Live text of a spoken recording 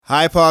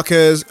Hi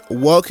Parkers,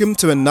 welcome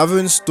to another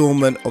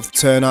installment of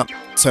Turn Up,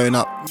 Tone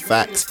Up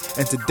Facts,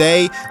 and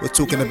today we're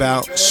talking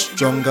about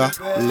stronger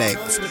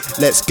legs.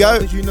 Let's go!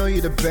 Parkers, you know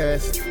you're the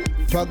best.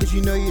 Parkers,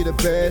 you know you're the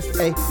best.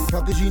 Hey,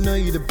 Parkers, you know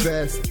you're the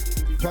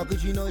best.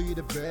 Parkers, you know you're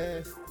the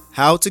best.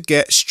 How to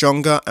get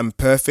stronger and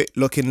perfect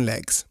looking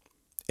legs.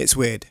 It's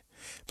weird,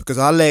 because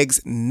our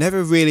legs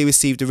never really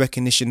receive the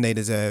recognition they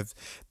deserve,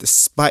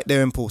 despite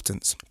their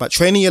importance. But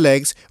training your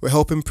legs will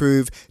help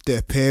improve the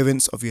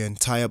appearance of your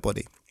entire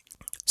body.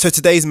 So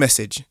today's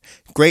message: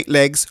 great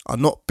legs are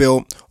not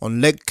built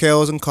on leg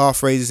curls and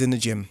calf raises in the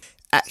gym.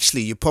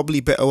 Actually, you're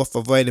probably better off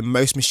avoiding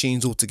most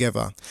machines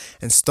altogether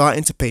and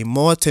starting to pay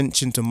more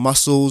attention to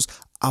muscles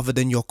other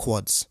than your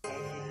quads.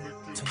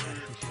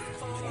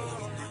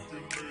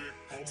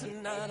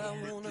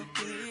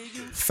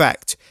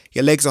 Fact: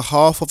 your legs are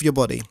half of your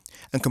body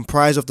and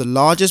comprise of the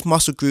largest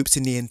muscle groups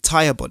in the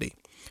entire body.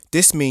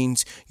 This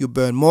means you'll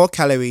burn more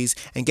calories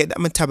and get that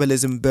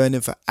metabolism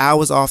burning for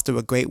hours after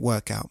a great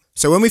workout.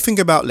 So when we think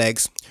about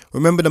legs,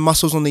 remember the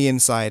muscles on the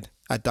inside,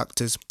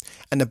 adductors,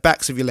 and the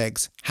backs of your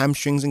legs,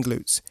 hamstrings and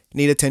glutes,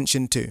 need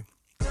attention too.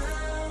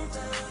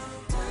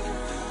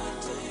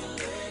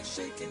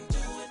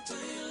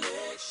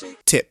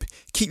 Tip: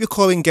 keep your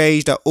core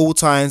engaged at all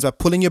times by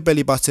pulling your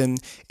belly button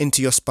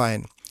into your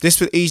spine.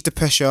 This will ease the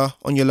pressure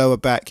on your lower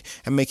back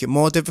and make it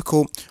more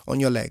difficult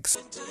on your legs.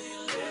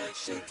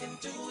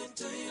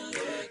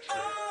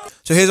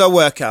 So here's our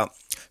workout.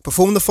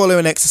 Perform the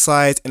following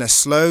exercise in a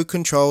slow,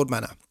 controlled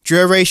manner.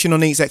 Duration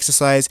on each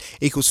exercise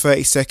equals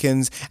 30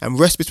 seconds and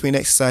rest between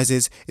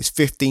exercises is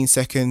 15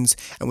 seconds,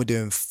 and we're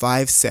doing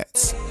 5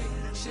 sets.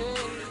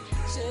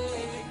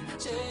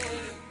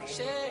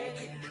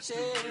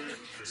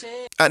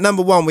 At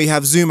number 1, we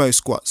have Zumo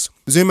squats.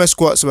 Zumo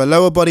squats are a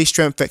lower body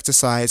strength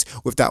exercise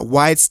with that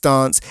wide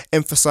stance,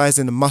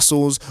 emphasizing the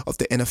muscles of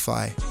the inner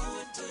thigh.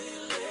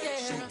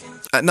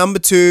 At number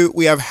 2,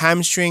 we have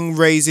hamstring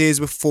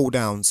raises with fall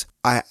downs.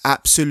 I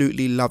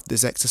absolutely love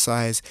this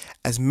exercise,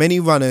 as many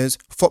runners,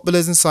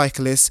 footballers and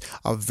cyclists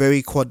are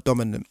very quad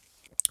dominant.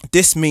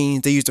 This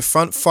means they use the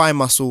front thigh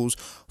muscles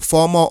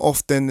far more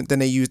often than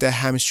they use their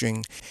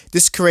hamstring.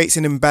 This creates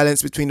an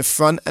imbalance between the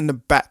front and the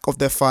back of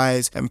their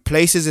thighs and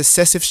places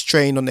excessive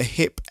strain on the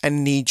hip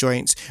and knee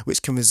joints,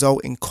 which can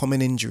result in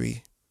common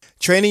injury.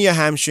 Training your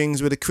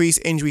hamstrings will decrease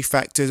injury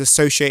factors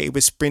associated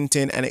with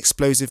sprinting and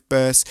explosive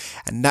bursts,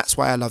 and that's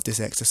why I love this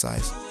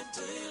exercise.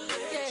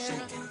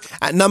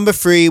 At number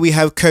 3, we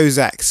have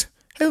Cossacks.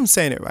 I hope I'm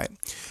saying it right.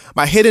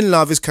 My hidden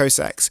love is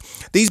Cossacks.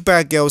 These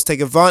bad girls take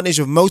advantage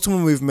of multiple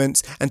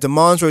movements and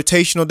demands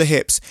rotation of the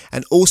hips,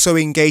 and also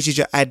engages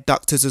your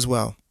adductors as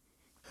well.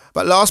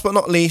 But last but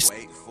not least,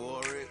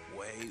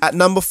 at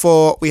number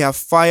 4, we have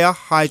fire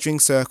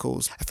hydrant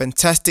circles, a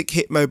fantastic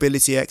hip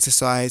mobility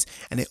exercise,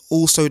 and it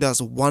also does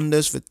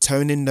wonders for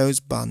toning those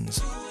buns.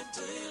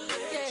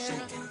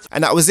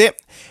 And that was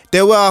it.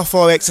 There were our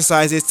 4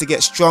 exercises to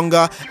get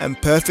stronger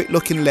and perfect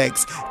looking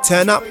legs.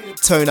 Turn up,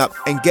 tone up,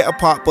 and get a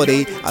part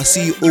body. I'll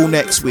see you all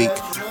next week.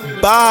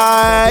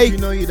 Bye! You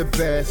know you're the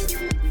best.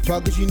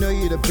 Parkers, you know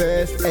you're the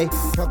best. Hey,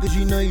 Parkers,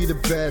 you know you're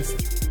the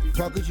best.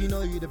 Parkers, you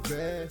know you're the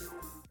best.